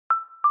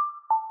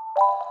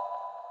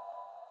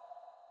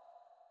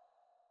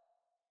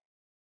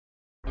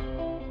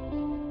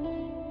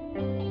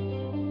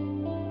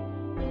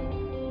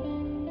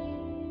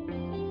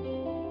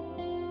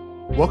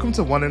Welcome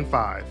to 1 in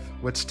 5,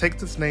 which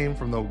takes its name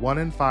from the 1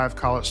 in 5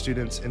 college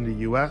students in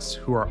the U.S.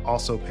 who are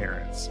also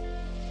parents.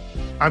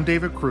 I'm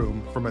David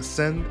Kroom from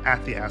Ascend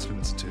at the Aspen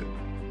Institute.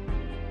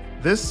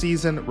 This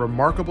season,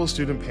 remarkable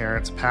student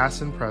parents,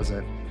 past and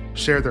present,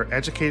 share their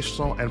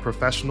educational and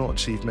professional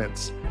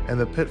achievements and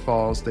the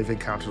pitfalls they've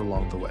encountered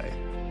along the way.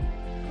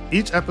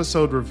 Each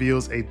episode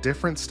reveals a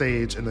different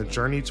stage in the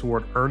journey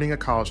toward earning a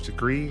college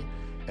degree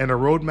and a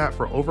roadmap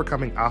for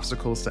overcoming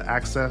obstacles to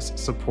access,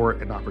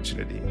 support, and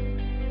opportunity.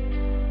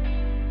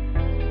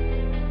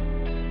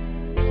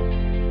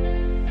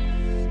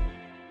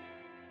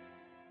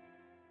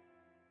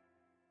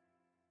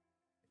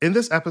 In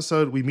this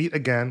episode, we meet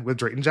again with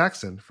Drayton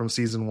Jackson from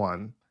Season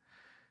 1.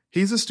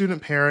 He's a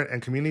student parent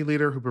and community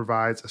leader who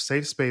provides a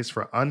safe space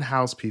for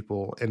unhoused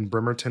people in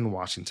Bremerton,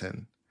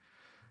 Washington.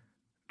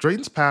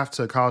 Drayton's path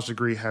to a college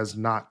degree has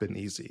not been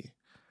easy.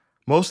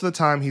 Most of the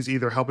time, he's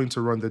either helping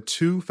to run the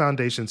 2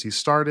 foundations he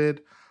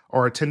started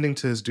or attending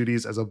to his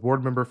duties as a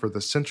board member for the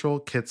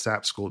Central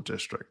Kitsap School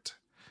District.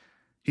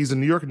 He's a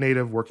New York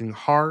native working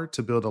hard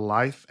to build a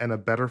life and a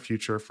better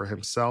future for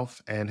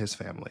himself and his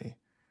family.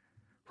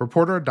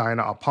 Reporter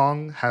Diana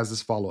Apong has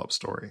this follow-up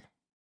story.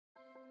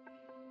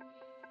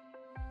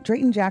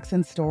 Drayton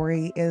Jackson's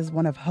story is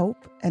one of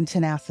hope and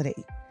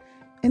tenacity.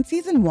 In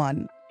Season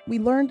 1, we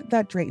learned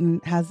that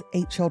Drayton has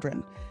 8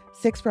 children,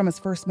 6 from his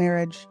first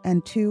marriage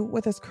and 2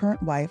 with his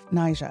current wife,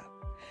 Nyjah.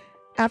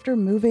 After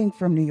moving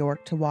from New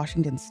York to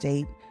Washington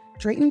State,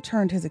 Drayton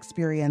turned his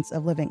experience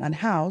of living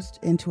unhoused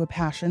into a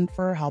passion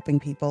for helping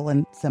people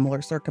in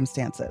similar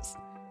circumstances.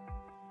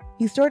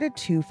 He started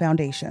 2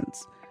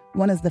 foundations.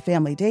 One is the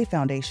Family Day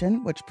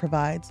Foundation, which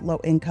provides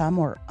low-income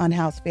or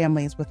unhoused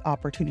families with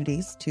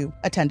opportunities to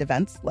attend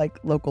events like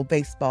local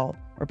baseball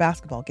or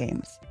basketball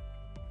games.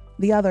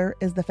 The other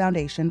is the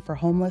Foundation for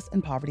Homeless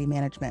and Poverty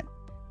Management.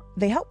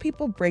 They help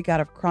people break out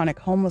of chronic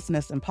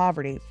homelessness and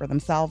poverty for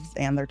themselves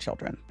and their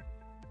children.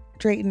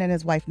 Drayton and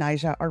his wife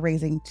Nyjah are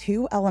raising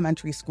 2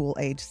 elementary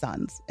school-age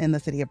sons in the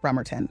city of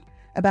Bremerton,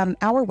 about an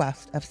hour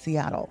west of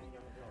Seattle.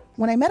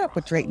 When I met up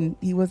with Drayton,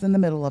 he was in the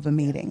middle of a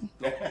meeting.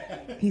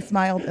 He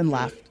smiled and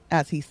laughed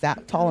as he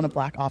sat tall in a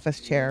black office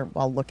chair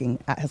while looking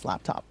at his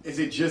laptop. Is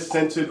it just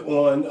centered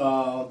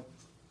on,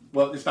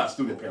 well, it's not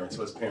student parents,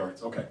 so it's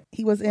parents, okay.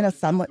 He was in a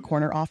sunlit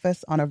corner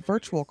office on a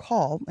virtual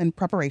call in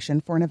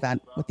preparation for an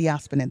event with the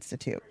Aspen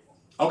Institute.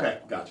 Okay,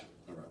 gotcha.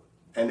 All right.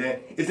 And then,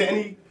 is there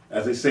any,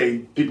 as they say,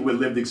 people with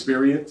lived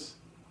experience?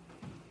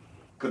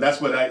 Because that's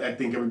what I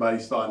think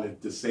everybody's starting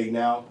to say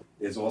now,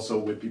 is also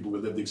with people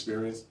with lived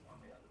experience.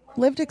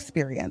 Lived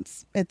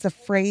experience. It's a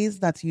phrase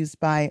that's used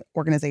by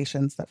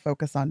organizations that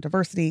focus on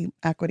diversity,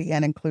 equity,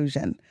 and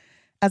inclusion.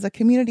 As a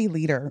community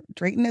leader,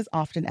 Drayton is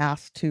often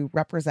asked to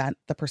represent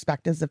the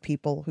perspectives of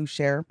people who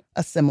share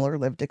a similar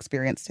lived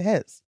experience to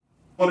his.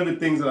 One of the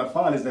things that I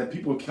find is that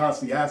people are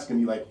constantly asking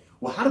me, like,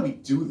 well, how do we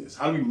do this?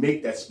 How do we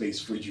make that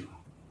space for you?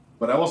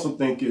 But I also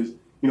think is,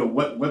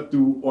 what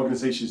do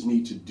organizations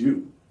need to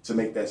do to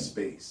make that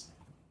space?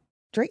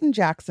 Drayton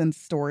Jackson's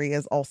story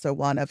is also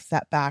one of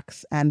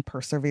setbacks and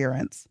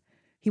perseverance.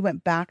 He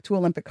went back to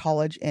Olympic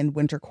College in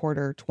winter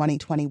quarter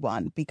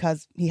 2021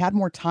 because he had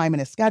more time in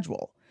his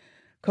schedule.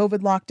 COVID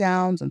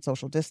lockdowns and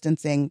social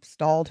distancing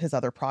stalled his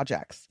other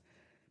projects.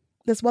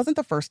 This wasn't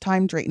the first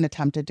time Drayton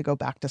attempted to go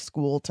back to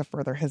school to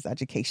further his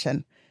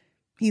education.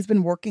 He's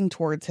been working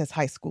towards his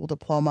high school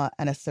diploma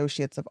and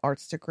Associates of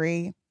Arts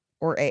degree,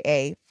 or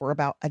AA, for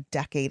about a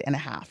decade and a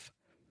half.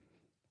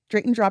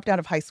 Drayton dropped out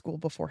of high school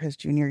before his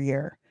junior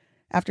year.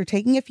 After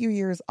taking a few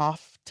years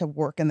off to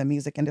work in the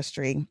music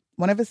industry,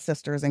 one of his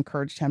sisters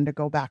encouraged him to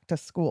go back to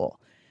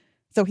school.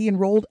 So he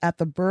enrolled at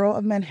the Borough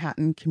of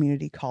Manhattan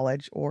Community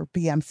College, or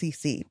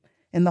BMCC,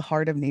 in the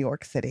heart of New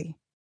York City.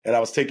 And I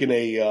was taking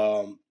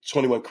a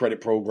 21 credit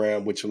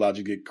program, which allowed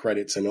you to get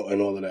credits and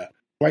all of that.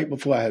 Right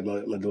before I had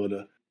my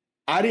daughter,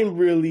 I didn't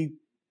really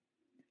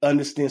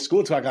understand school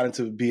until I got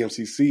into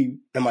BMCC.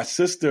 And my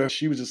sister,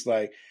 she was just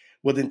like,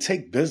 well, then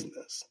take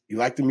business. You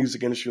like the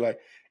music industry,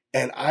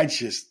 and I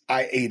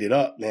ate it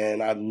up,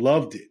 man. I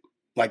loved it.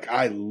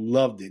 I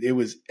loved it. It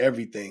was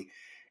everything.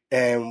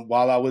 And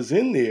while I was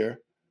in there,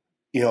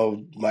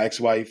 my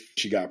ex-wife,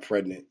 she got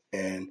pregnant,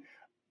 and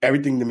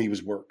everything to me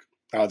was work.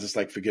 I was just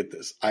like, forget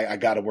this. I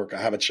got to work.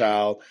 I have a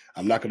child.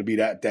 I'm not going to be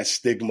that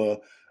stigma.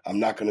 I'm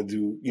not going to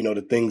do,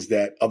 the things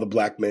that other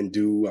Black men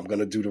do. I'm going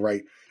to do the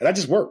right. And I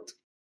just worked.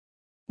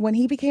 When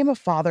he became a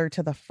father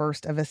to the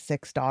first of his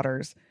 6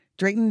 daughters,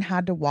 Drayton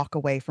had to walk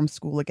away from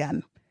school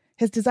again.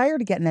 His desire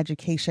to get an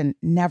education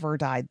never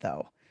died,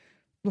 though.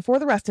 Before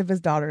the rest of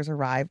his daughters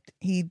arrived,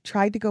 he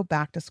tried to go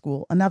back to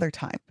school another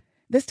time.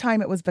 This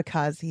time it was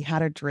because he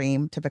had a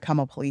dream to become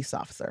a police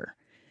officer.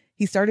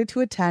 He started to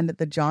attend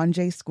the John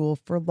Jay School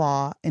for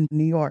Law in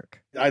New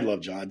York. I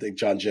love John. I think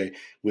John Jay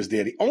was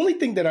there. The only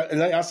thing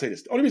I'll say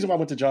this, the only reason why I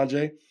went to John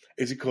Jay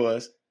is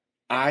because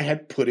I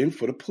had put in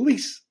for the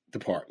police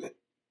department.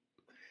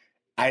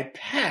 I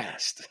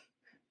passed.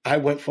 I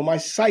went for my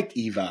psych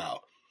eval.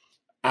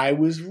 I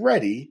was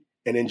ready,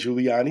 and then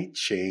Giuliani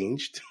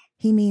changed.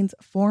 He means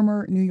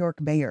former New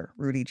York Mayor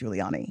Rudy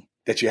Giuliani.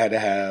 That you had to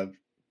have a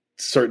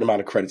certain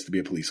amount of credits to be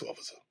a police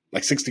officer,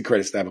 like 60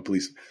 credits to have a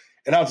police.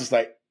 And I was just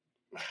like,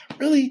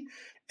 really?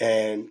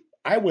 And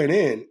I went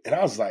in and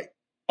I was like,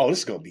 oh, this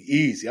is going to be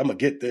easy. I'm going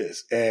to get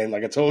this. And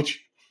like I told you,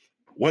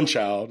 one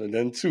child and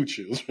then two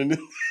children.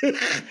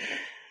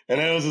 And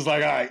then it was just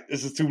like, all right,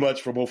 this is too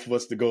much for both of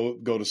us to go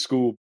to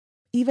school.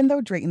 Even though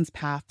Drayton's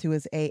path to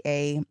his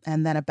AA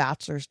and then a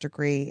bachelor's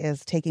degree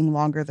is taking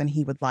longer than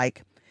he would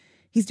like,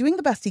 he's doing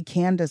the best he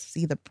can to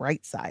see the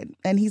bright side,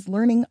 and he's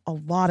learning a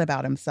lot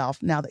about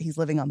himself now that he's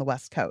living on the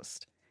West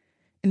Coast.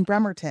 In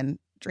Bremerton,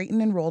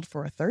 Drayton enrolled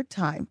for a third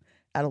time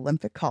at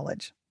Olympic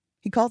College.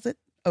 He calls it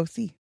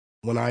OC.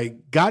 When I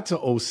got to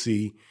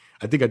OC,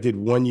 I think I did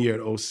 1 year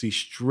at OC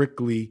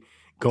strictly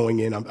going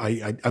in.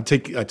 I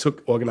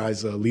took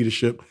organized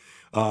leadership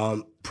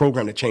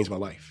program that changed my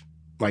life.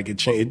 Like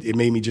it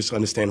made me just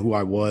understand who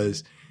I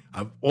was.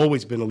 I've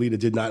always been a leader,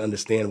 did not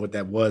understand what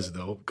that was,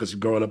 though, because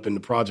growing up in the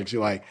projects,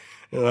 you're like,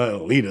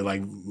 leader,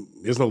 like,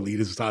 there's no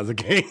leaders besides the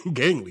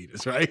gang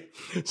leaders, right?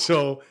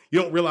 So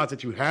you don't realize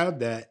that you have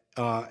that,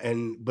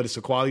 but it's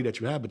a quality that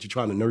you have, but you're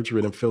trying to nurture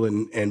it and fill it.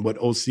 And what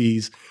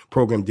OC's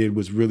program did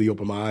was really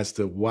open my eyes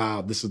to,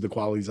 wow, this is the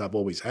qualities I've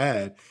always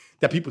had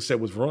that people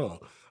said was wrong.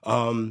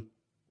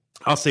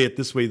 I'll say it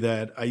this way,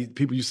 that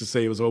people used to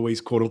say it was always,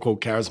 quote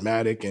unquote,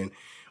 charismatic and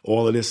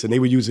all of this, and they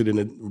would use it in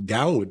a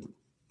downward.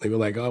 They were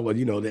like, oh, well,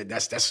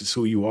 that's just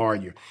who you are.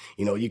 You're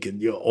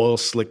an oil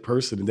slick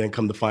person, and then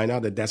come to find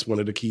out that that's one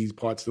of the key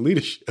parts of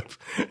leadership,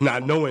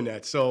 not knowing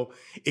that. So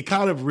it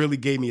kind of really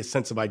gave me a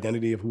sense of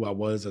identity of who I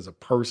was as a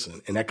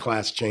person, and that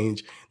class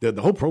changed. The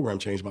whole program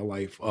changed my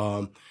life,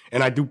 and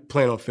I do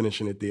plan on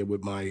finishing it there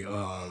with my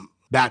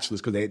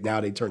bachelor's, because now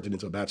they turned it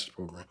into a bachelor's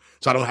program,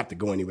 so I don't have to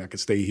go anywhere. I can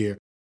stay here.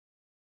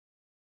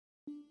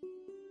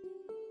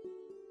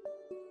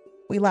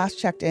 We last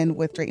checked in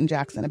with Drayton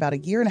Jackson about a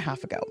year and a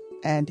half ago,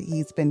 and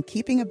he's been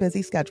keeping a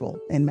busy schedule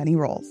in many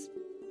roles.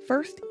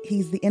 First,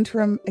 he's the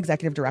interim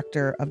executive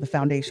director of the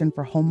Foundation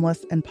for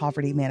Homeless and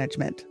Poverty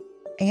Management.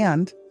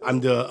 And I'm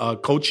the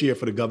co-chair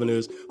for the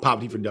Governor's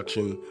Poverty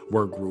Reduction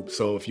Work Group.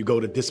 So if you go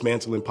to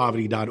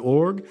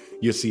dismantlingpoverty.org,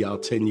 you'll see our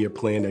 10-year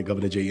plan that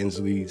Governor Jay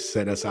Inslee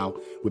set us out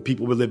with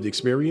people with lived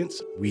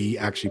experience. We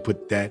actually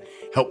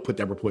helped put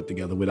that report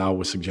together with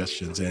our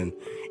suggestions, and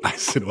I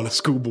sit on a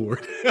school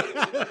board.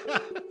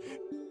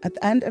 At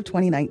the end of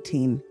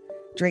 2019,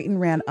 Drayton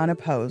ran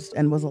unopposed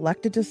and was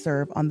elected to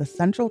serve on the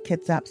Central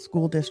Kitsap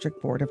School District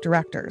Board of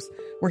Directors,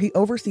 where he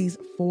oversees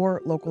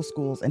 4 local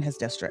schools in his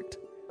district.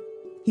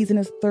 He's in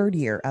his 3rd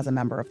year as a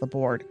member of the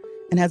board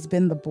and has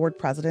been the board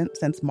president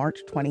since March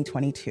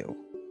 2022.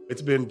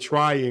 It's been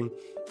trying,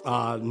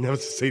 never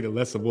to say the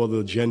less of all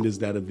the agendas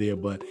that are there,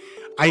 but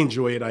I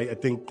enjoy it. I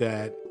think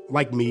that,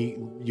 like me,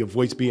 your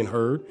voice being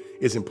heard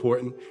is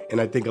important.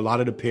 And I think a lot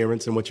of the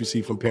parents and what you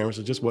see from parents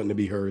are just wanting to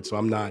be heard. So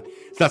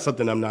it's not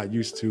something I'm not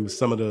used to.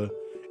 Some of the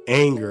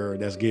anger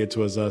that's geared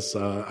towards us,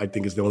 I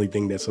think is the only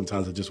thing that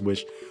sometimes I just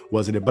wish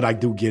wasn't it. But I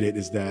do get it,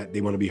 is that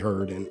they want to be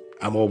heard. And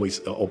I'm always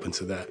open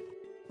to that.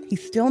 He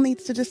still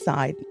needs to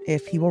decide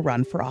if he will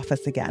run for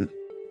office again.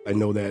 I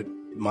know that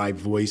my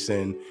voice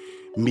and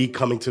me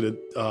coming to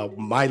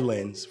my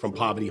lens from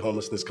poverty,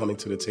 homelessness, coming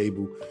to the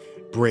table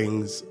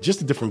brings just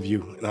a different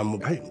view. And I am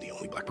the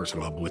only Black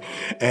person on my board.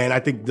 And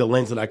I think the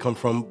lens that I come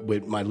from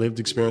with my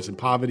lived experience in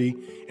poverty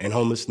and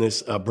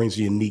homelessness brings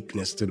a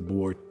uniqueness to the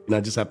board. And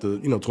I just have to,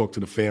 talk to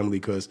the family,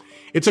 because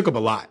it took up a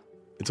lot.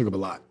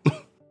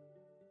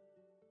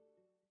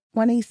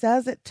 When he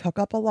says it took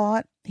up a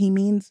lot, he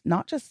means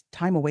not just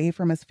time away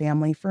from his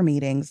family for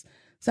meetings,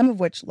 some of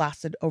which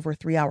lasted over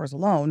 3 hours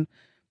alone,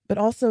 but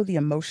also the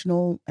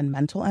emotional and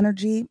mental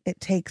energy it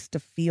takes to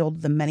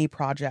field the many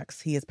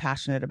projects he is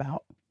passionate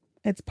about.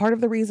 It's part of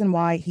the reason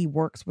why he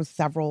works with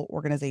several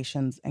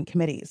organizations and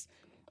committees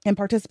and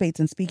participates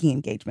in speaking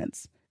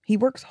engagements. He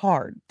works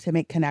hard to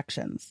make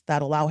connections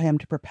that allow him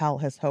to propel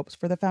his hopes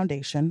for the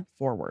foundation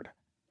forward.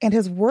 And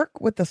his work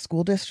with the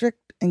school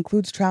district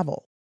includes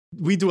travel.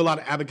 We do a lot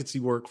of advocacy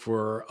work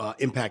for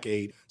Impact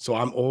Aid. So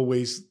I'm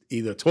always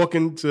either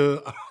talking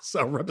to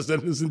our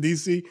representatives in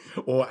D.C.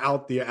 or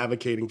out there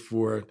advocating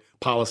for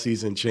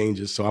policies and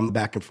changes. So I'm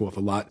back and forth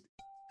a lot.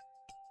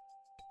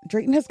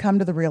 Drayton has come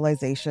to the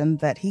realization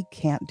that he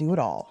can't do it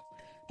all.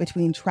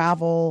 Between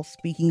travel,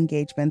 speaking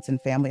engagements, and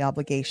family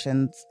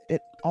obligations,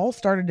 it all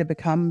started to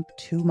become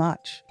too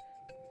much.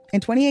 In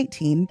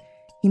 2018,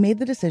 he made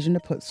the decision to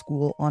put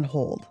school on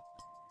hold.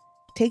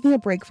 Taking a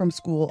break from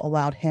school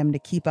allowed him to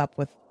keep up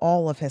with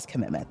all of his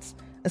commitments,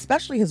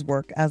 especially his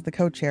work as the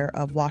co-chair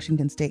of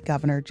Washington State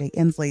Governor Jay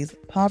Inslee's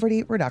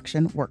Poverty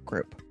Reduction Work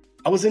Group.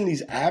 I was in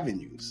these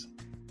avenues,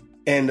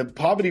 and the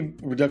Poverty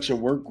Reduction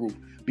Work Group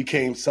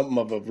became something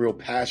of a real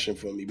passion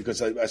for me,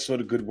 because I saw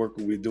the good work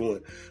we were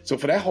doing. So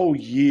for that whole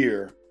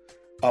year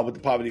with the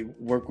Poverty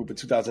Work Group in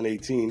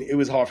 2018, it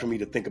was hard for me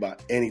to think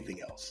about anything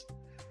else.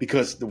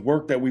 because the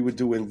work that we were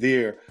doing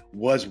there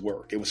was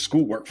work. It was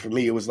schoolwork for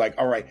me. It was like,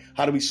 all right,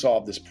 how do we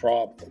solve this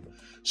problem?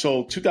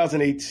 So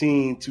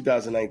 2018,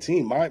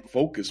 2019, my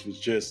focus was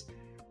just,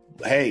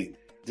 hey,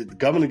 the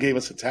governor gave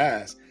us a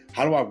task.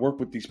 How do I work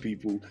with these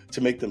people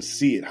to make them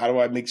see it? How do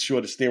I make sure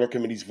the steering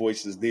committee's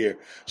voice is there?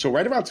 So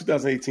right around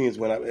 2018 is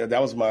when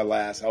that was my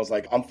last. I was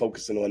like, I'm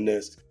focusing on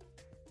this.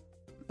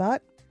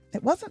 But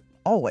it wasn't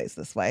always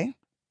this way.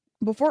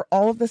 Before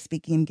all of the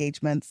speaking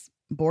engagements,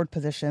 board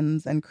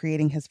positions, and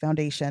creating his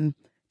foundation,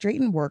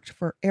 Drayton worked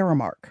for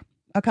Aramark,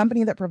 a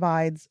company that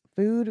provides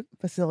food,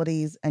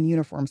 facilities, and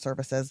uniform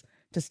services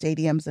to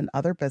stadiums and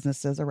other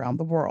businesses around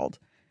the world.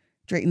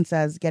 Drayton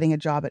says getting a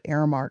job at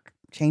Aramark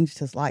changed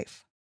his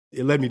life.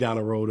 It led me down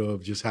a road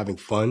of just having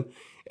fun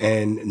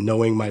and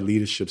knowing my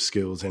leadership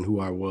skills and who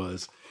I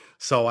was.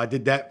 So I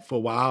did that for a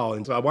while.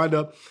 And so I wound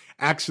up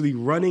actually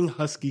running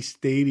Husky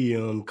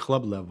Stadium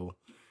club level,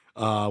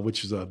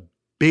 which is a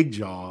big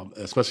job,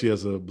 especially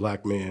as a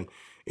Black man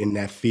in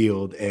that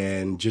field,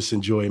 and just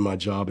enjoying my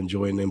job,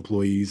 enjoying the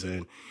employees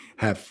and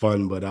have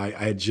fun. But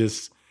I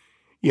just,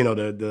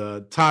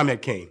 the time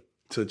had came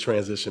to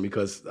transition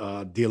because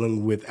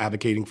dealing with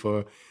advocating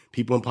for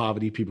people in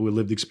poverty, people with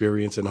lived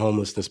experience, and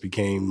homelessness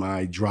became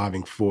my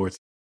driving force.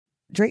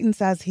 Drayton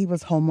says he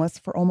was homeless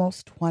for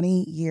almost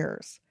 20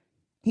 years.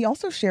 He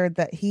also shared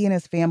that he and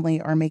his family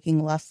are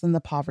making less than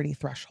the poverty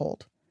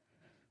threshold.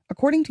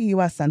 According to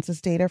U.S. Census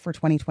data for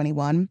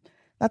 2021,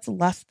 that's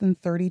less than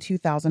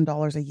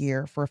 $32,000 a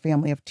year for a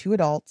family of 2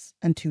 adults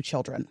and 2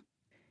 children.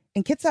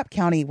 In Kitsap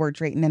County, where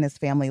Drayton and his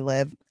family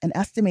live, an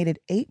estimated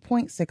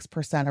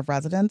 8.6% of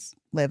residents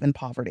live in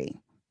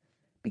poverty.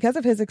 Because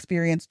of his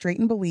experience,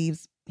 Drayton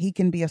believes he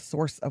can be a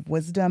source of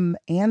wisdom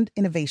and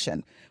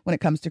innovation when it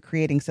comes to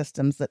creating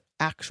systems that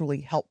actually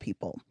help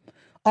people,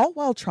 all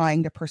while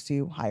trying to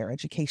pursue higher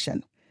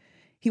education.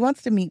 He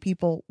wants to meet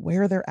people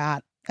where they're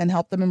at and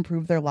help them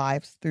improve their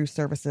lives through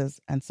services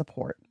and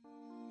support.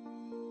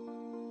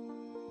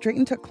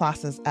 Drayton took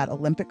classes at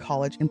Olympic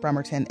College in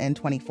Bremerton in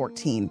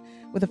 2014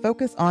 with a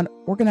focus on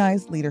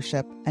organized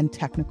leadership and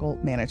technical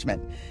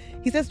management.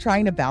 He says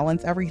trying to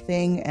balance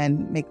everything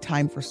and make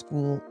time for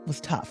school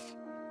was tough.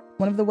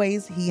 One of the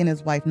ways he and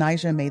his wife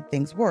Nija made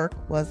things work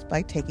was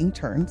by taking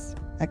turns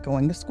at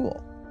going to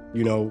school.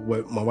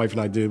 What my wife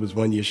and I did was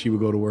one year she would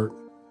go to work,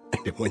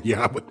 and then one year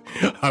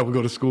I would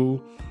go to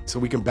school, so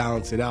we can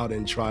balance it out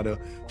and try to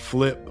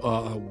flip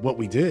what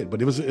we did.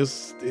 But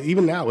it's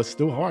even now it's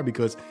still hard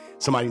because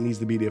somebody needs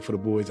to be there for the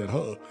boys at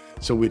home.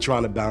 So we're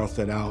trying to balance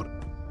that out.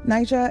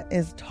 Nija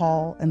is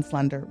tall and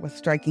slender with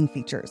striking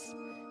features.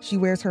 She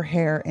wears her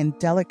hair in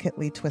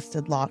delicately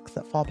twisted locks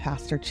that fall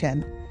past her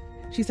chin.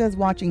 She says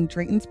watching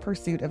Drayton's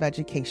pursuit of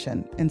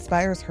education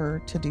inspires her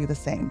to do the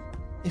same.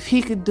 If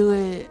he could do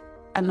it,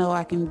 I know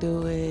I can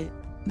do it.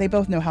 They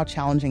both know how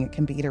challenging it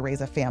can be to raise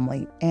a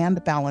family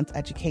and balance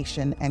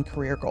education and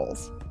career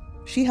goals.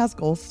 She has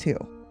goals too.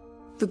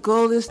 The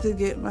goal is to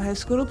get my high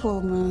school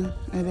diploma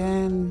and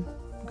then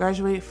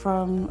graduate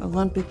from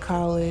Olympic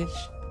College.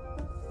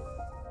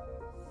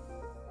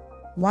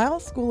 While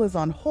school is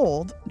on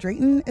hold,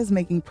 Drayton is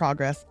making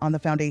progress on the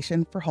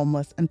Foundation for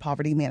Homeless and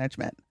Poverty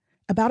Management.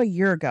 About a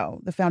year ago,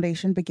 the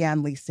foundation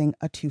began leasing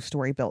a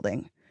 2-story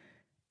building.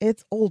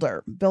 It's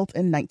older, built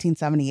in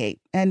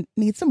 1978, and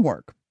needs some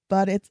work,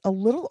 but it's a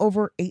little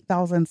over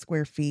 8,000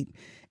 square feet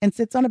and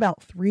sits on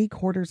about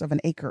 3/4 of an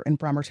acre in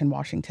Bremerton,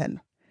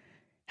 Washington.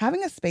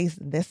 Having a space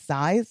this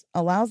size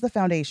allows the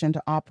foundation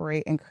to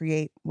operate and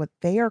create what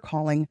they are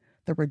calling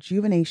the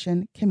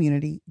Rejuvenation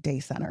Community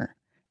Day Center.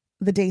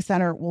 The day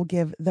center will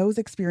give those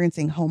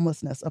experiencing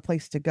homelessness a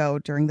place to go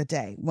during the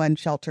day when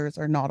shelters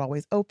are not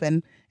always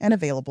open and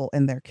available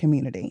in their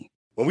community.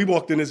 When we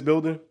walked in this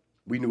building,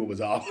 we knew it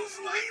was ours.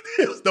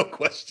 There was no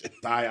question.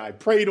 I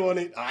prayed on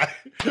it. I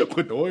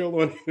put the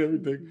oil on it and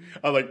everything.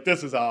 I was like,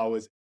 this is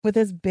ours. With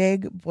his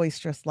big,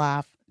 boisterous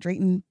laugh,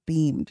 Drayton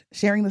beamed,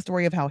 sharing the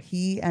story of how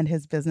he and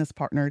his business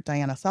partner,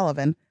 Diana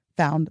Sullivan,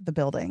 found the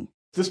building.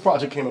 This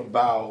project came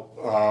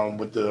about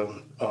with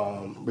the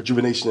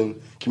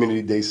Rejuvenation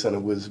Community Day Center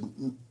was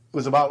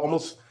about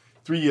almost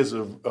 3 years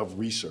of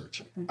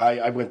research.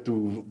 I went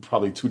through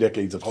probably 2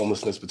 decades of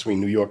homelessness between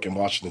New York and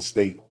Washington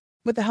State.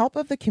 With the help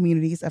of the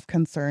Communities of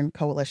Concern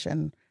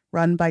Coalition,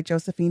 run by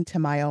Josephine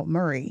Tamayo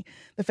Murray,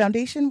 the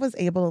foundation was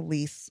able to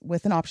lease,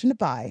 with an option to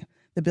buy,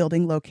 the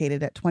building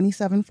located at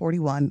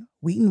 2741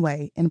 Wheaton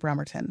Way in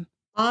Bremerton.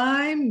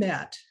 I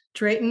met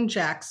Drayton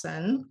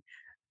Jackson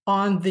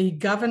on the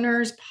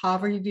Governor's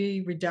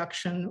Poverty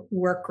Reduction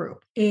Work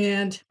Group.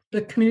 And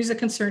the Communities of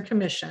Concern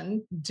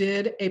Commission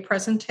did a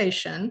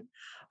presentation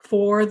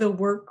for the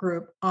work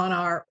group on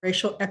our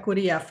racial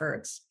equity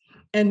efforts.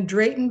 And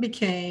Drayton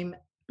became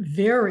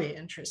very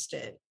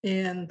interested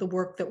in the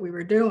work that we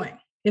were doing.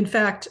 In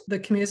fact, the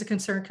Communities of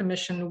Concern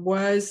Commission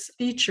was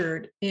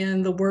featured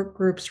in the work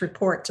group's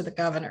report to the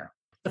governor.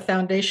 The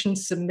foundation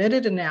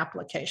submitted an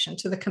application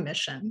to the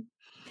commission.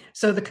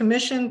 So the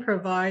commission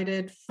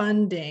provided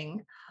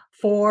funding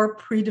for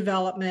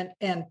pre-development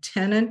and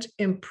tenant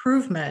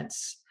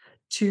improvements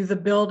to the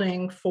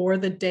building for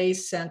the day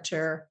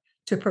center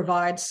to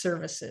provide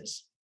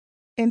services.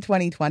 In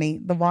 2020,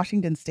 the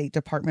Washington State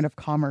Department of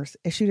Commerce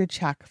issued a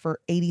check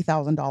for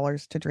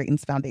 $80,000 to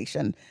Drayton's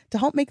foundation to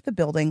help make the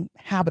building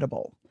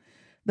habitable.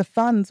 The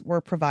funds were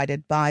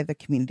provided by the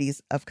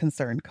Communities of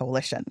Concern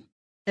Coalition.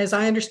 As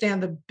I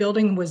understand, the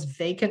building was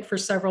vacant for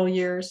several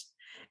years,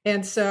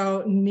 and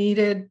so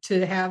needed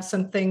to have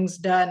some things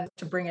done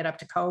to bring it up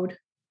to code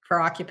for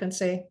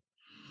occupancy.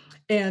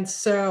 And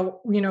so,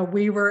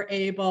 we were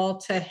able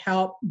to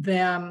help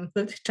them,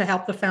 to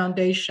help the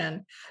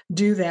foundation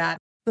do that.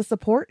 The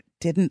support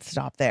didn't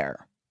stop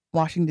there.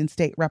 Washington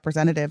State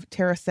Representative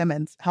Tara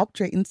Simmons helped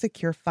Drayton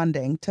secure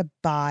funding to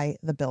buy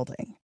the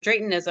building.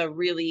 Drayton is a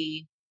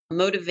really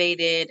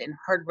motivated and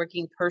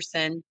hardworking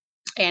person,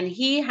 and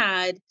he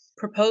had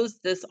proposed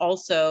this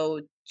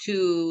also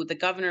to the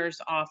governor's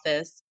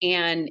office,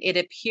 and it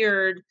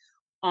appeared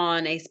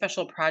on a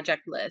special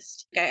project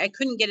list. I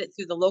couldn't get it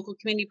through the local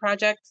community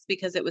projects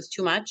because it was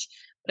too much,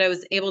 but I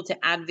was able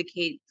to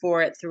advocate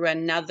for it through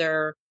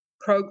another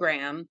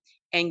program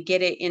and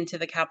get it into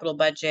the capital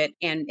budget,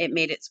 and it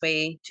made its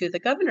way to the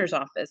governor's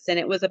office, and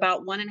it was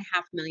about $1.5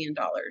 million.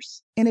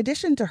 In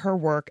addition to her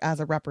work as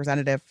a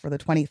representative for the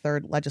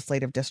 23rd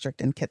Legislative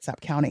District in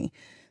Kitsap County,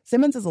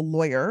 Simmons is a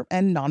lawyer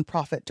and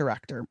nonprofit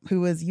director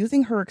who is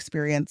using her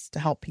experience to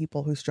help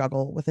people who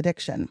struggle with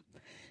addiction.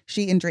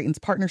 She and Drayton's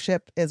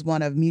partnership is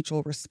one of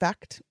mutual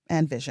respect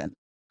and vision.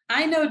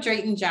 I know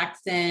Drayton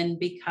Jackson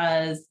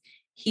because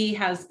he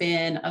has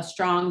been a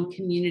strong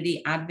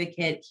community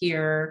advocate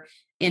here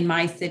in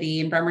my city,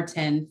 in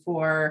Bremerton,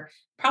 for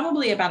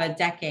probably about a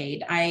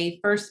decade. I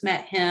first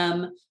met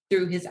him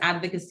through his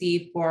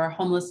advocacy for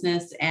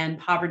homelessness and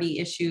poverty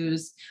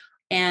issues.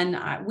 And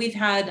we've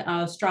had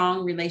a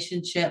strong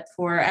relationship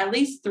for at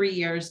least 3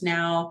 years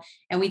now.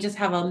 And we just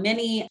have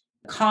many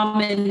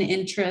common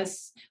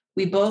interests.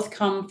 We both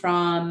come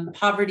from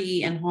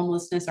poverty and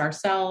homelessness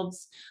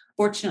ourselves.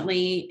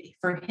 Fortunately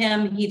for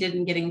him, he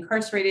didn't get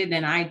incarcerated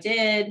and I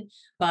did,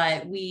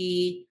 but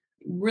we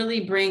really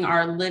bring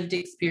our lived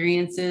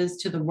experiences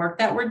to the work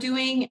that we're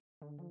doing.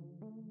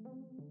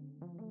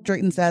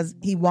 Drayton says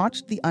he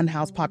watched the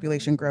unhoused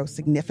population grow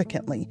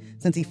significantly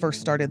since he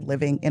first started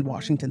living in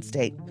Washington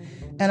State.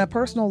 And a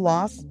personal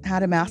loss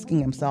had him asking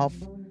himself,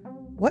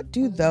 what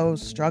do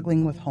those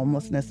struggling with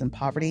homelessness and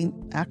poverty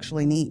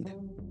actually need?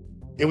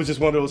 It was just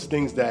one of those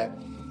things that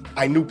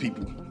I knew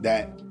people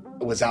that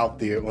was out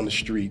there on the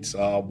streets.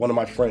 One of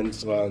my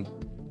friends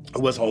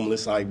was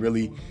homeless. I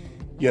really,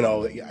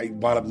 I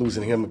wound up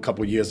losing him a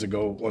couple of years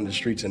ago on the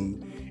streets,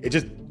 and it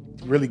just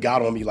really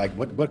got on me, like,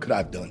 what could I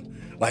have done?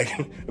 Like,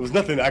 it was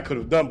nothing I could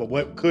have done, but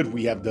what could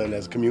we have done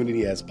as a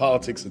community, as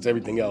politics, as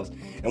everything else?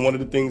 And one of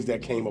the things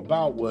that came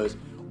about was,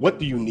 what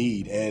do you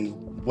need? And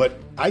what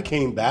I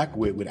came back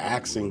with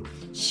asking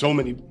so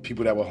many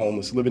people that were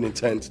homeless, living in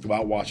tents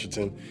throughout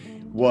Washington,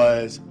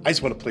 was I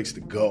just want a place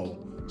to go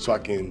so I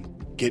can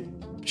get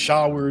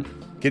showered,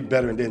 get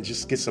better, and then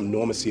just get some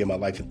normalcy in my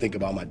life and think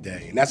about my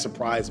day. And that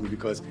surprised me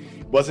because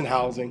it wasn't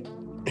housing.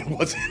 It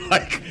wasn't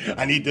like,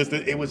 I need this.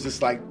 It was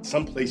just like,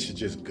 some place should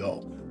just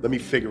go. Let me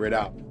figure it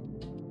out.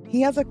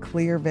 He has a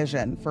clear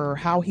vision for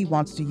how he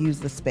wants to use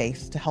the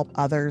space to help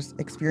others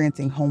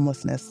experiencing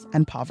homelessness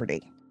and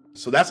poverty.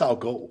 So that's our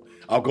goal.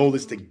 Our goal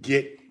is to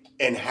get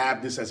and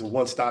have this as a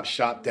one-stop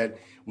shop that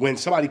when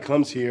somebody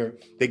comes here,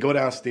 they go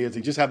downstairs,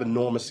 they just have the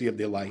normalcy of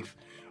their life,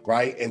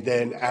 right? And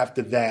then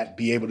after that,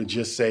 be able to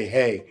just say,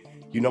 hey,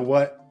 you know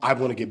what? I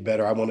want to get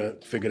better. I want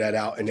to figure that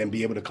out, and then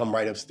be able to come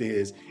right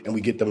upstairs and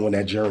we get them on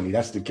that journey.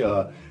 That's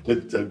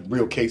the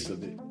real case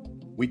of it.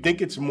 We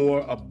think it's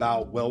more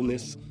about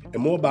wellness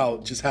and more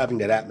about just having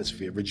that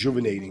atmosphere,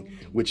 rejuvenating,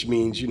 which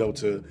means,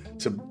 to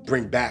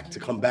bring back, to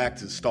come back,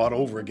 to start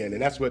over again.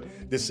 And that's what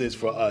this is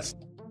for us.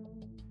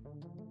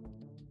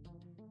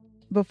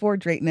 Before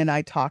Drayton and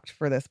I talked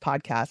for this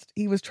podcast,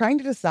 he was trying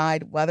to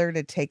decide whether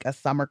to take a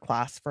summer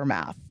class for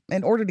math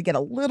in order to get a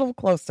little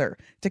closer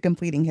to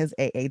completing his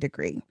AA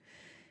degree.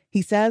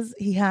 He says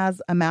he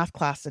has a math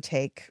class to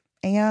take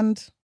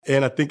and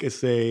I think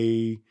it's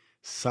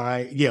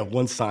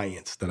one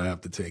science that I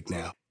have to take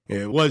now.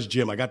 It was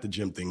gym. I got the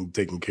gym thing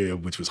taken care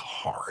of, which was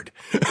hard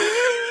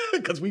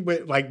because we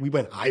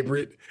went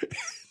hybrid.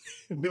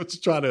 I was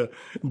trying to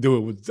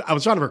do it. I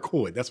was trying to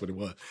record. That's what it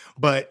was.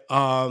 But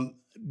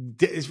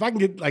if I can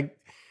get like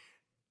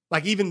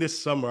even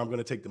this summer, I'm going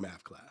to take the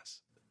math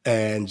class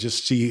and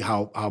just see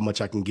how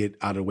much I can get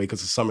out of the way,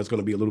 because the summer is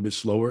going to be a little bit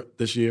slower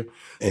this year.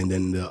 And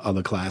then the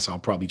other class I'll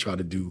probably try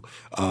to do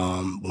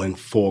when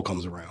fall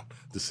comes around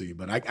to see.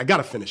 But I got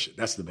to finish it.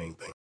 That's the main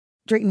thing.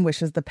 Drayton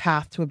wishes the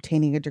path to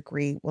obtaining a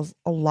degree was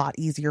a lot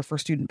easier for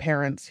student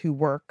parents who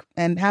work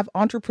and have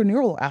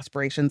entrepreneurial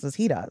aspirations as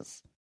he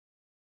does.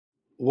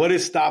 What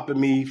is stopping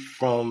me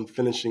from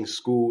finishing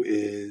school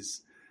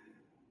is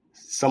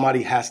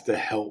somebody has to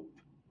help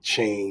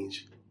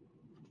change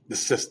the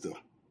system.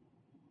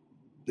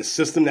 The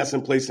system that's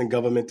in place in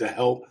government to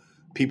help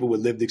people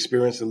with lived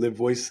experience and lived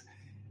voice,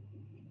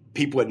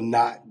 people are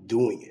not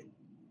doing it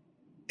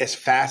as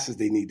fast as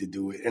they need to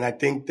do it. And I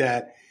think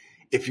that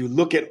if you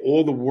look at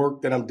all the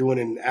work that I'm doing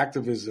in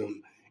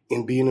activism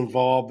and being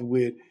involved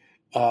with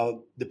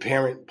the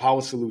Parent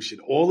Power Solution.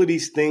 All of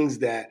these things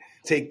that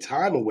take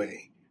time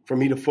away for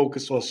me to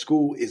focus on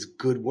school is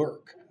good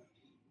work.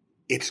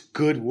 It's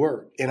good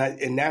work.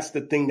 And that's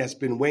the thing that's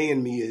been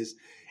weighing me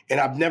and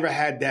I've never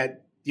had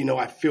that,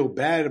 I feel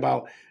bad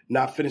about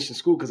not finishing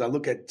school because I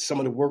look at some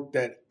of the work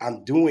that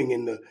I'm doing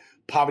in the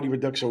poverty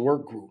reduction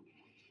work group,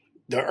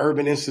 the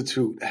Urban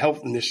Institute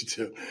Health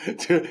Initiative,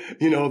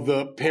 being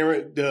a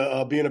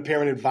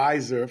parent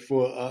advisor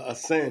for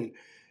Ascend.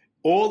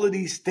 All of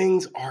these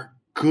things are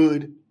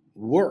good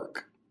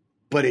work,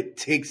 but it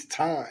takes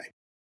time.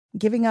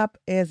 Giving up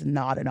is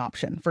not an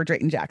option for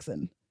Drayton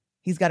Jackson.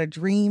 He's got a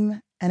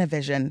dream and a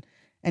vision,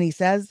 and he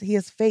says he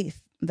has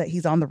faith that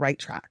he's on the right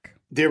track.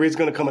 There is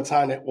going to come a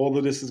time that all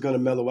of this is going to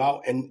mellow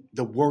out and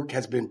the work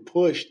has been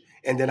pushed,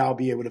 and then I'll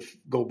be able to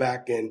go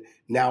back and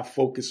now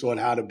focus on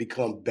how to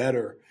become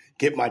better,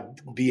 get my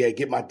BA,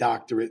 get my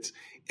doctorates,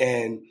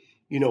 and,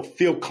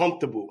 feel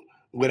comfortable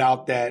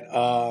without that,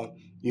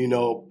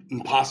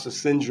 imposter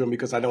syndrome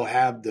because I don't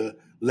have the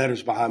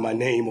letters behind my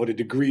name or the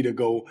degree to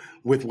go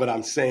with what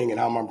I'm saying and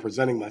how I'm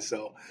presenting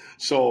myself.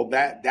 So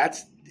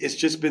it's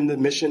just been the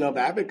mission of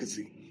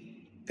advocacy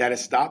that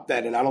has stopped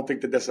that. And I don't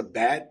think that that's a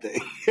bad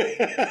thing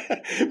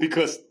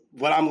because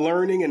what I'm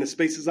learning and the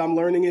spaces I'm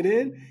learning it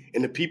in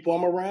and the people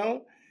I'm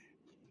around,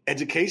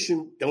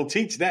 education don't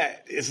teach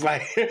that. It's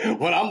like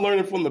what I'm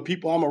learning from the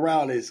people I'm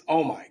around is,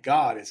 oh my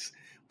God, it's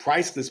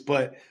priceless.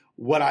 But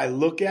what I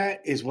look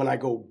at is when I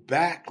go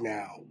back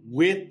now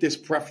with this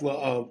plethora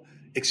of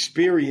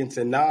experience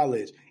and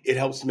knowledge, it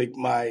helps make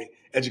my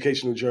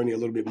educational journey a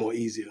little bit more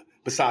easier,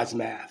 besides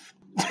math.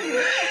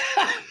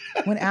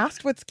 When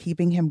asked what's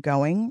keeping him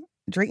going,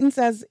 Drayton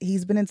says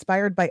he's been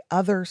inspired by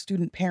other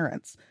student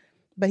parents,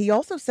 but he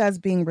also says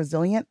being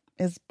resilient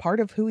is part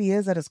of who he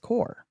is at his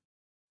core.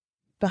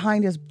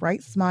 Behind his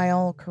bright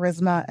smile,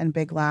 charisma, and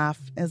big laugh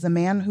is a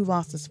man who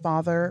lost his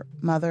father,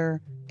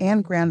 mother,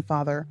 and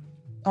grandfather,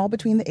 all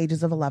between the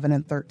ages of 11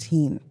 and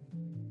 13.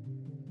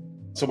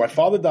 So my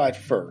father died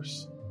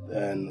first,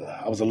 and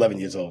I was 11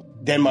 years old.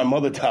 Then my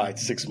mother died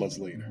 6 months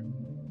later.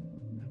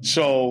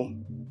 So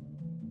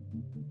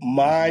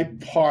my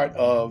part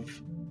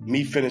of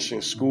me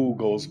finishing school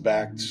goes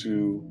back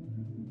to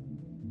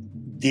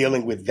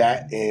dealing with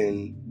that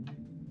in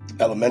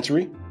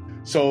elementary.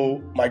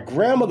 So my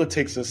grandmother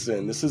takes us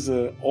in. This is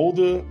an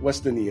older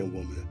West Indian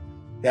woman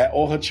that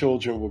all her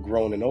children were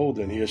grown and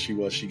older, and here she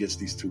was, she gets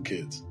these 2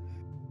 kids.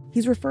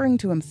 He's referring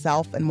to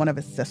himself and one of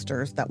his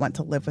sisters that went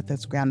to live with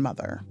his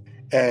grandmother.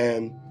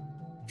 And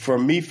for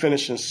me,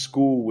 finishing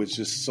school was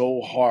just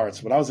so hard.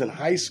 So when I was in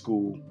high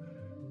school,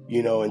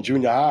 in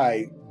junior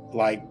high,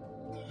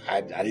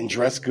 I didn't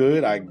dress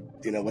good.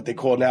 What they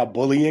call now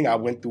bullying. I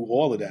went through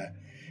all of that.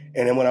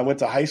 And then when I went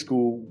to high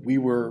school, we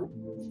were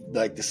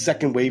like the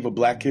second wave of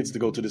Black kids to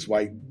go to this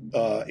white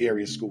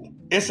area school.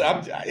 It's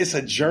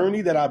a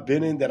journey that I've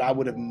been in that I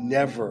would have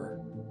never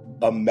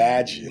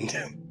imagined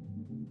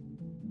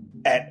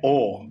at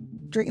all.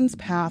 Drayton's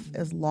path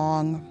is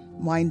long,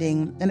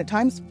 winding, and at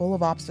times full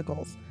of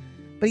obstacles.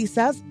 But he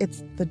says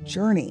it's the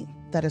journey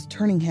that is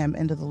turning him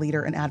into the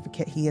leader and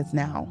advocate he is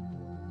now.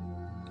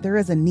 There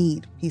is a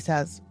need, he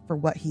says, for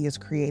what he is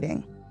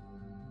creating.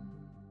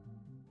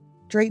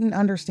 Drayton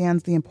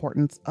understands the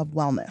importance of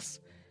wellness.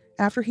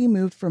 After he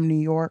moved from New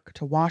York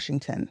to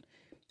Washington,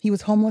 he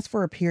was homeless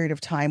for a period of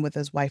time with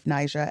his wife,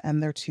 Nija,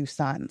 and their 2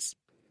 sons.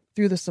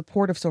 Through the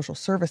support of social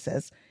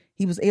services,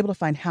 he was able to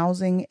find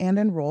housing and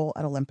enroll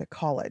at Olympic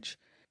College.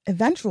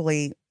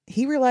 Eventually,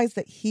 he realized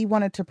that he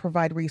wanted to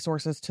provide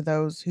resources to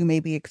those who may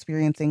be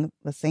experiencing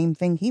the same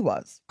thing he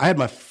was. I had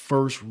my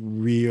first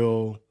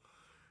real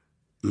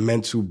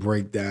mental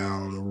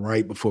breakdown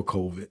right before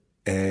COVID.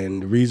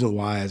 And the reason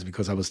why is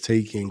because I was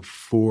taking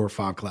 4 or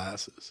 5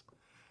 classes.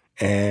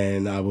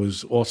 And I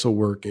was also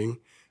working.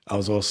 I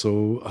was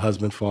also a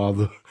husband,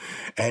 father,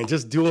 and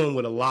just dealing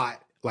with a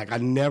lot. Like I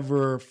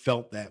never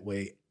felt that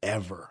way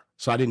ever.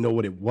 So I didn't know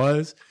what it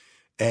was.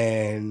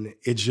 And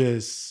it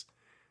just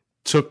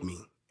took me.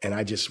 And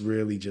I just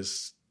really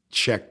just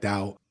checked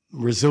out.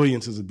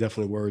 Resilience is a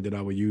definite word that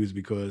I would use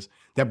because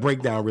that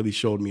breakdown really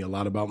showed me a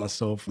lot about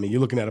myself. I mean,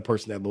 you're looking at a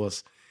person that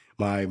lost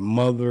my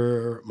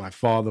mother, my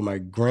father, my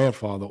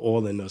grandfather,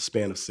 all in a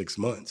span of 6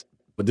 months.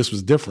 But this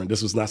was different.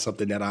 This was not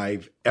something that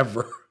I've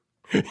ever,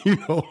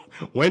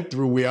 went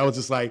through where I was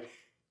just like,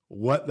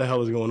 what the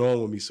hell is going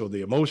on with me? So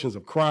the emotions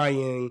of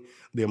crying,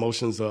 the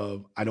emotions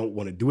of I don't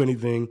want to do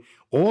anything,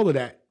 all of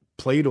that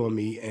played on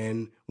me.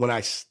 And when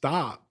I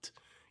stopped,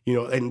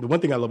 and the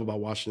one thing I love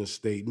about Washington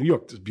State, New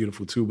York is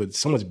beautiful too, but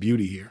so much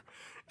beauty here.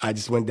 I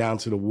just went down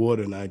to the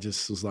water and I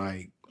just was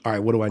like, all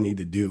right, what do I need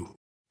to do?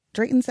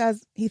 Drayton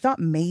says he thought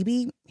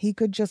maybe he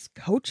could just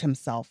coach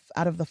himself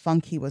out of the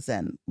funk he was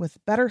in with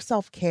better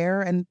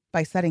self-care and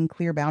by setting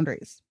clear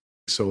boundaries.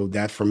 So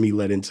that for me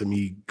led into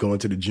me going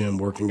to the gym,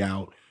 working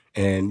out.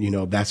 And,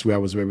 that's where I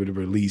was able to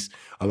release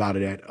a lot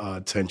of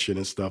that tension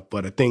and stuff.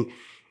 But I think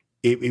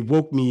it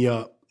woke me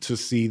up to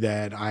see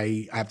that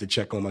I have to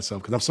check on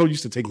myself because I'm so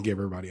used to taking care of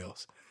everybody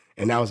else.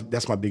 And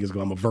that's my biggest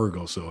goal. I'm a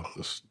Virgo, so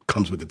this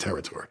comes with the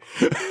territory.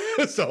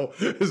 So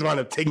it's wound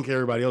up taking care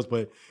of everybody else.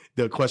 But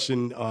the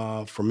question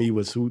for me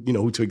was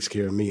who takes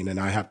care of me? And then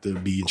I have to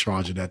be in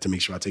charge of that to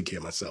make sure I take care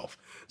of myself.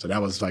 So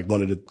that was like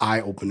one of the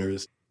eye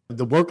openers.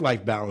 The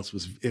work-life balance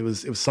was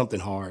something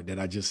hard that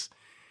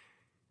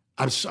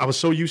I was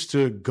so used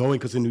to going,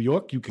 because in New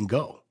York you can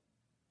go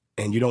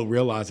and you don't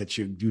realize that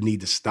you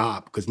need to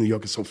stop because New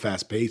York is so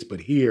fast-paced.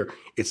 But here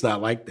it's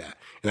not like that.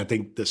 And I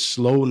think the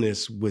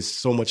slowness was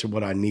so much of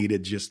what I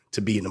needed just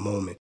to be in the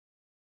moment.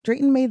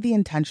 Drayton made the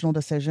intentional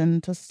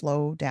decision to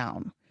slow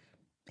down.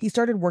 He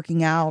started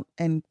working out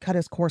and cut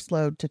his course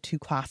load to 2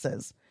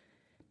 classes.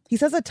 He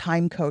says a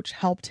time coach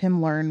helped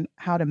him learn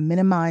how to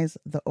minimize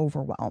the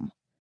overwhelm.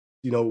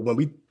 When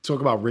we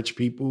talk about rich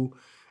people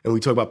and we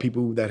talk about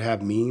people that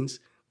have means,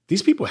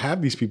 these people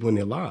have these people in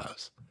their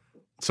lives.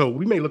 So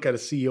we may look at a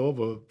CEO of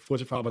a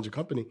Fortune 500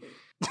 company.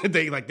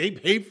 They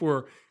pay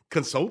for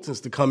consultants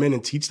to come in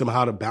and teach them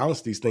how to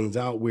balance these things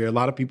out, where a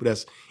lot of people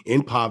that's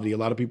in poverty, a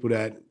lot of people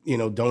that,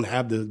 don't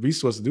have the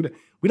resources to do that,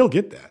 we don't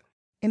get that.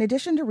 In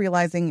addition to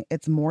realizing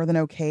it's more than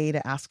okay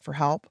to ask for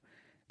help,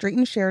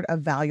 Drayton shared a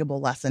valuable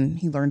lesson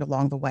he learned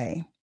along the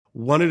way.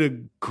 One of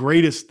the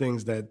greatest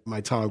things that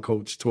my time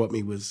coach taught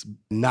me was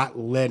not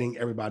letting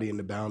everybody in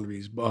the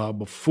boundaries.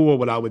 Before,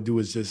 what I would do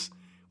is just,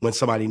 when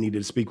somebody needed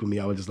to speak with me,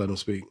 I would just let them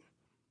speak.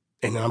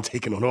 And then I'm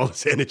taking on all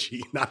this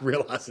energy, not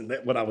realizing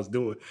that what I was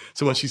doing.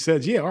 So when she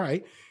said, yeah, all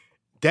right,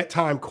 that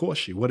time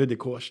cost you. What did it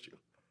cost you?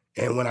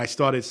 And when I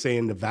started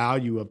saying the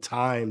value of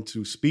time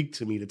to speak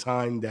to me, the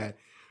time that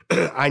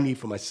I need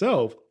for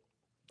myself,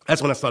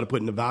 that's when I started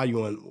putting the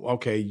value on,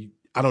 okay,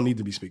 I don't need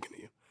to be speaking to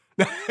you.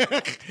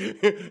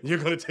 You're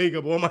going to take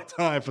up all my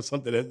time for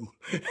something that's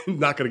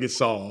not going to get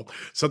solved,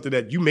 something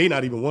that you may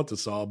not even want to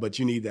solve, but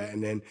you need that.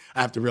 And then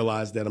I have to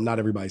realize that I'm not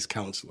everybody's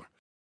counselor.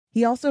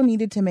 He also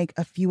needed to make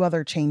a few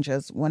other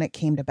changes when it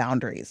came to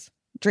boundaries.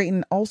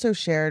 Drayton also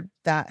shared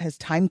that his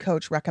time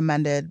coach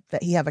recommended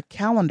that he have a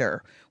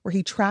calendar where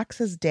he tracks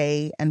his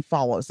day and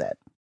follows it.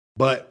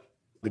 But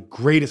the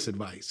greatest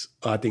advice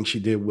I think she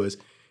did was,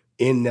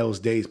 in those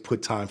days,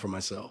 put time for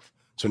myself.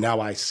 So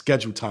now I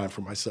schedule time for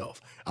myself.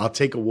 I'll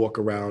take a walk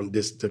around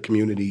the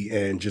community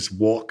and just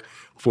walk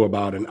for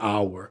about an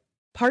hour.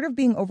 Part of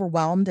being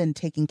overwhelmed and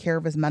taking care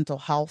of his mental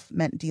health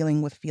meant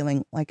dealing with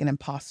feeling like an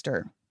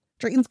imposter.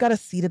 Drayton's got a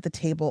seat at the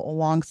table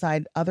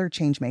alongside other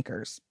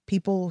changemakers,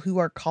 people who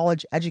are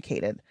college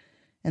educated,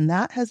 and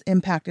that has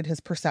impacted his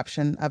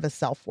perception of his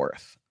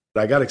self-worth.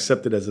 I got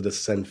accepted as an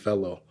Ascend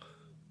Fellow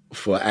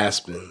for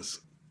Aspens,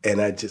 and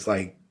I just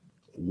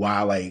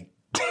wow,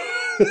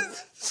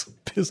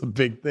 it's a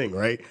big thing,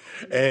 right?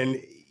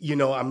 And,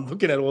 I'm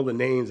looking at all the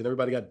names and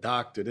everybody got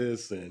doctor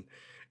this and,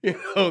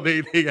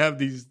 they have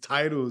these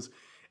titles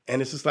and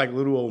it's just like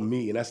little old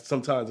me. And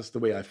sometimes that's the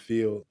way I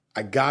feel.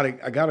 I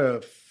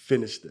gotta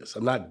finish this.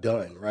 I'm not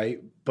done, right?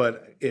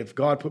 But if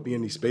God put me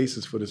in these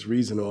spaces for this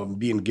reason, or I'm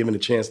being given a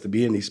chance to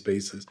be in these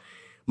spaces,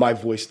 my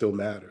voice still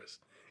matters.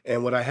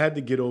 And what I had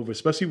to get over,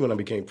 especially when I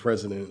became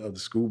president of the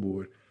school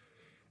board,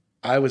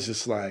 I was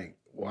just like,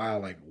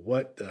 wow,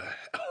 what the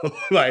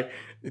hell?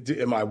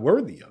 Am I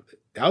worthy of it?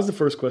 That was the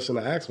first question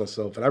I asked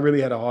myself. And I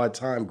really had a hard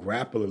time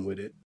grappling with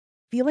it.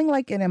 Feeling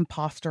like an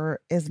imposter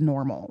is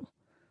normal.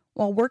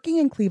 While working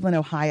in Cleveland,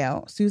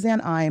 Ohio, Suzanne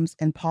Imes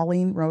and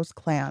Pauline Rose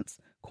Clance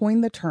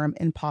coined the term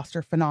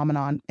imposter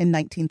phenomenon in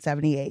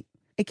 1978.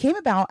 It came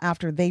about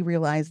after they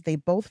realized they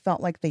both felt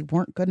like they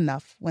weren't good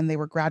enough when they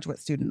were graduate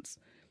students.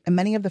 And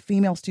many of the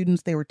female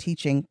students they were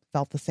teaching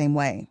felt the same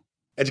way.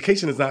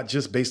 Education is not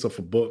just based off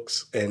of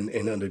books and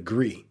a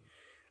degree.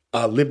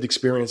 Lived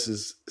experience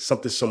is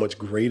something so much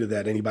greater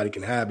that anybody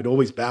can have. It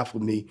always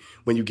baffled me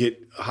when you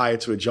get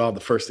hired to a job,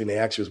 the first thing they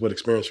ask you is what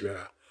experience you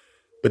have.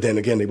 But then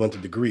again, they want the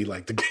degree.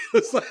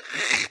 It's like,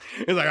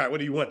 all right, what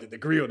do you want, the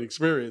degree or the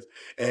experience?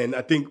 And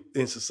I think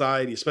in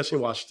society, especially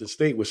in Washington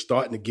State, we're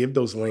starting to give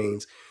those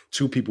lanes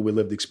to people with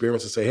lived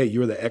experience and say, hey,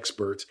 you're the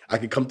experts. I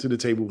could come to the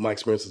table with my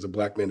experience as a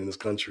Black man in this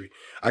country.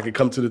 I could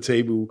come to the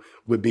table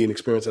with being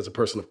experienced as a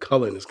person of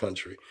color in this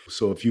country.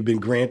 So if you've been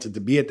granted to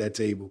be at that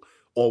table,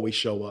 always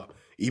show up.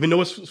 Even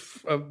though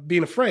it's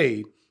being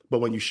afraid,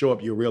 but when you show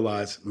up, you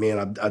realize,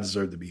 man, I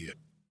deserve to be here.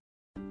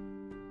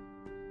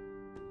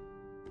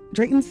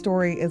 Drayton's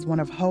story is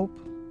one of hope,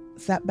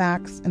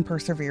 setbacks, and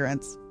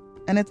perseverance.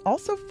 And it's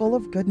also full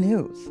of good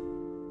news.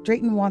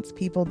 Drayton wants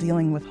people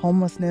dealing with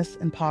homelessness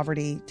and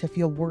poverty to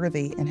feel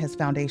worthy in his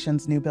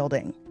foundation's new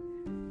building.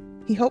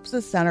 He hopes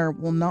the center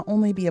will not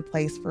only be a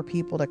place for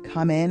people to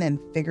come in and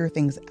figure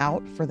things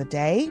out for the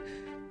day,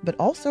 but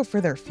also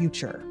for their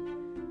future.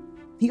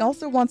 He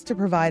also wants to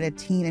provide a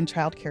teen and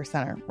child care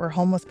center where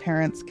homeless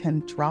parents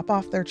can drop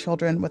off their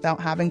children without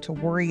having to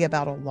worry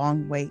about a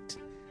long wait.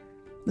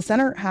 The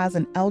center has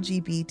an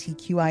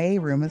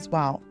LGBTQIA room as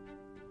well.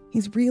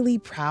 He's really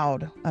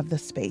proud of the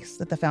space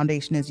that the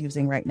foundation is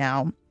using right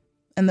now,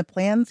 and the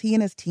plans he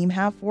and his team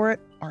have for it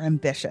are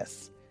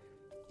ambitious.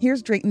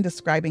 Here's Drayton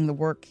describing the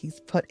work he's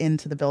put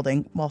into the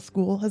building while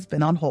school has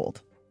been on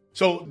hold.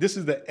 So this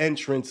is the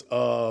entrance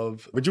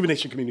of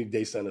Rejuvenation Community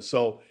Day Center.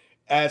 So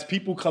as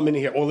people come in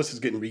here, all this is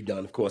getting redone,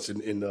 of course,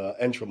 in the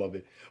interim of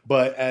it.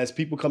 But as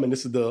people come in,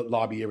 this is the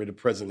lobby area, the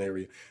present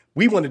area.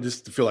 We wanted this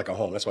to feel like a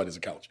home. That's why there's a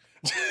couch.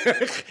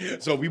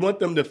 So we want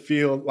them to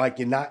feel like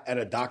you're not at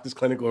a doctor's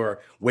clinic or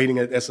waiting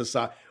at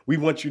SSI. We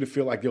want you to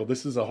feel like,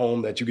 this is a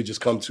home that you could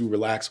just come to,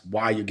 relax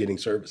while you're getting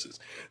services.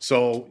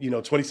 So,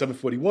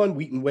 2741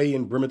 Wheaton Way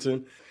in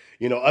Bremerton,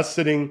 us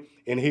sitting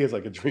in here is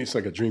like a dream. It's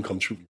like a dream come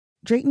true.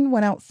 Drayton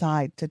went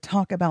outside to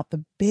talk about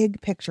the big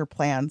picture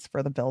plans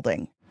for the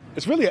building.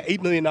 It's really an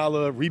 $8 million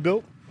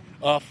rebuild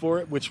for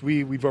it, which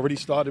we've already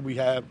started. We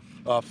have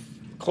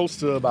close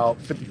to about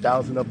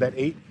 50,000 of that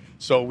 8.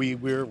 So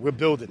we're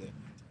building it.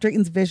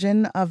 Drayton's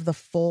vision of the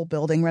full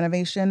building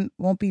renovation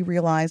won't be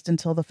realized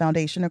until the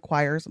foundation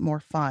acquires more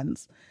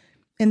funds.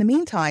 In the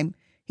meantime,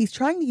 he's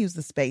trying to use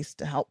the space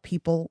to help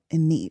people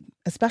in need,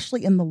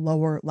 especially in the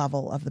lower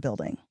level of the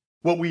building.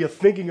 What we are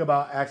thinking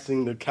about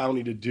asking the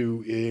county to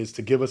do is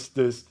to give us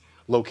this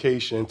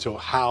location to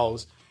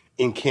house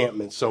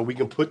encampments so we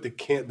can put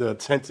the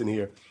tents in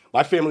here.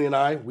 My family and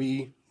I,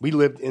 we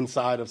lived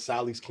inside of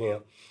Sally's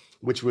Camp,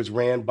 which was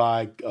ran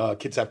by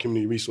Kitsap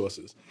Community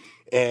Resources.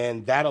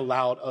 And that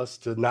allowed us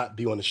to not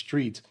be on the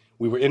streets.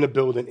 We were in a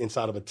building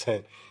inside of a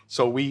tent.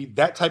 So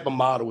that type of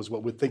model is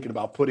what we're thinking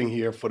about putting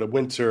here for the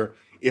winter.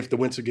 If the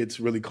winter gets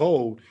really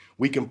cold,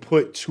 we can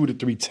put 2 to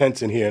 3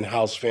 tents in here and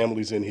house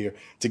families in here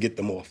to get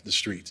them off the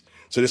streets.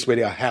 So this way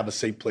they'll have a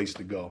safe place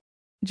to go.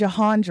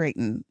 Jahan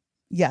Drayton,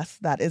 yes,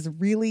 that is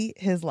really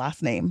his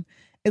last name,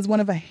 is one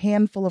of a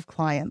handful of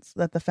clients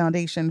that the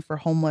Foundation for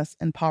Homeless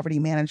and Poverty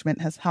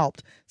Management has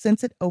helped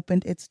since it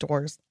opened its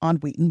doors on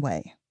Wheaton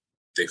Way.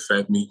 They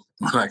fed me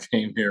when I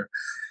came here.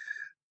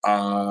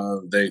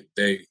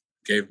 They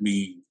gave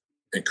me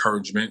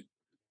encouragement,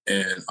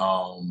 and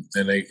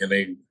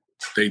they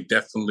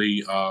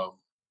definitely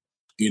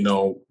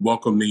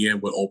welcomed me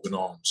in with open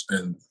arms.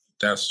 And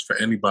that's for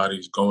anybody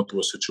who's going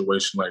through a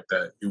situation like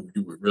that. You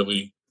would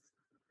really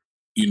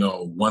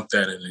want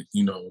that and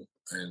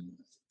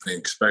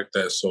expect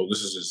that. So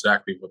this is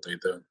exactly what they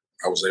did.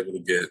 I was able to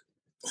get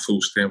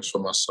food stamps for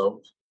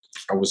myself.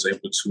 I was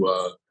able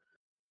to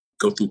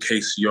go through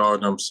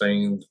KCR,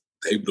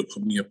 they able to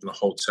put me up in a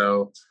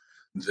hotel.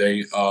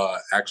 They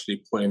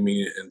actually pointed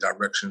me in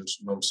directions,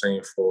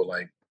 for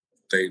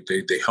they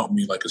helped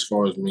me, as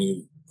far as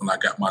me, when I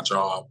got my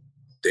job,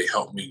 they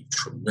helped me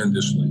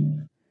tremendously.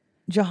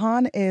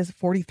 Jahan is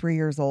 43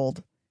 years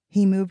old.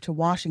 He moved to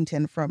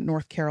Washington from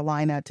North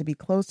Carolina to be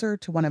closer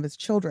to one of his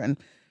children,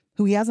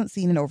 who he hasn't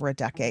seen in over a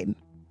decade.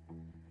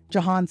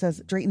 Jahan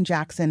says Drayton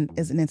Jackson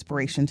is an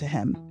inspiration to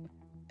him,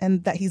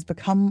 and that he's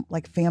become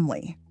like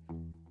family.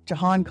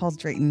 Jahan calls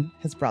Drayton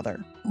his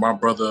brother. My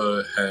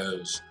brother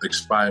has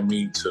inspired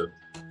me to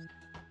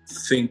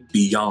think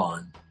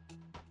beyond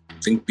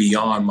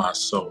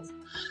myself,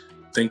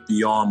 think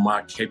beyond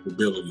my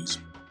capabilities.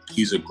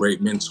 He's a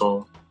great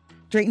mentor.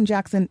 Drayton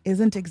Jackson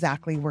isn't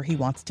exactly where he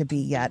wants to be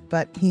yet,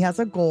 but he has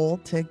a goal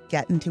to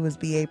get into his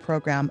BA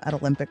program at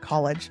Olympic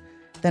College,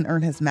 then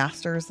earn his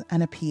master's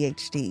and a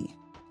PhD.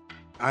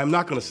 I'm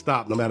not going to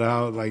stop no matter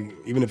how,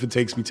 even if it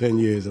takes me 10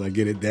 years and I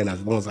get it, then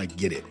as long as I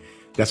get it.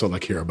 That's all I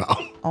care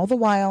about. All the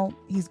while,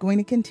 he's going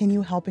to continue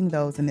helping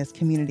those in his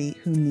community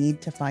who need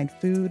to find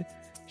food,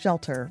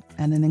 shelter,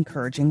 and an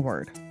encouraging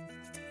word.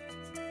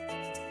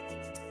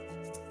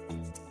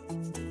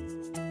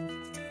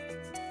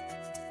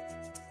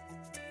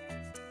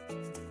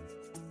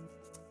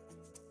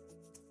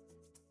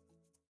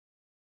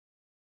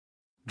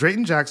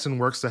 Drayton Jackson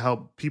works to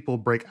help people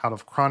break out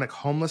of chronic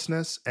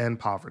homelessness and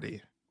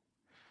poverty.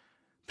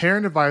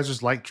 Parent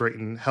advisors like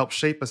Drayton help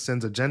shape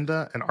Ascend's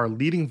agenda and are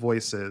leading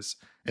voices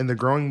in the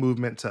growing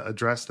movement to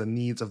address the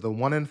needs of the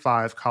 1 in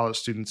 5 college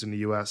students in the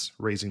U.S.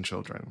 raising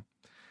children.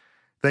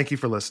 Thank you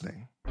for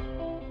listening.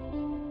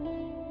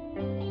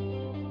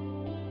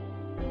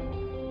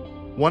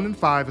 1 in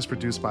 5 is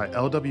produced by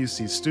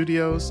LWC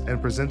Studios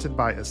and presented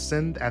by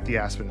Ascend at the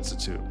Aspen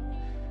Institute,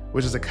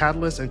 which is a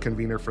catalyst and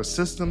convener for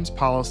systems,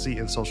 policy,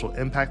 and social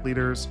impact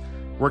leaders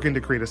working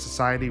to create a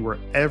society where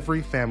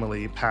every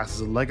family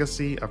passes a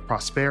legacy of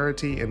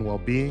prosperity and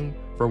well-being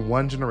from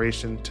one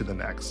generation to the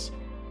next.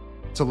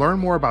 To learn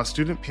more about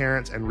student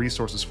parents and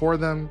resources for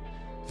them,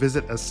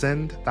 visit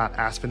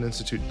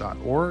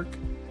ascend.aspeninstitute.org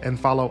and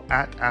follow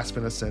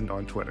 @AspenAscend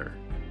on Twitter.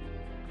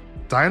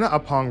 Diana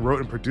Upong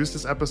wrote and produced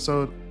this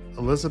episode.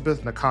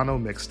 Elizabeth Nakano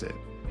mixed it.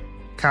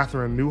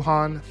 Catherine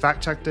Nuhan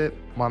fact-checked it.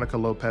 Monica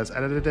Lopez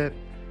edited it.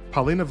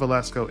 Paulina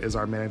Valesco is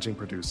our managing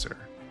producer.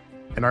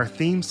 And our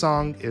theme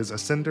song is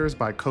Ascenders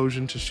by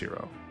Kojin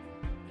Toshiro.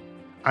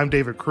 I'm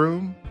David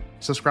Kroom.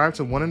 Subscribe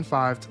to 1 in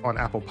 5 on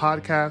Apple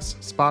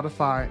Podcasts,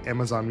 Spotify,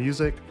 Amazon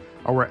Music,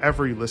 or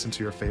wherever you listen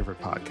to your favorite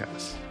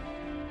podcasts.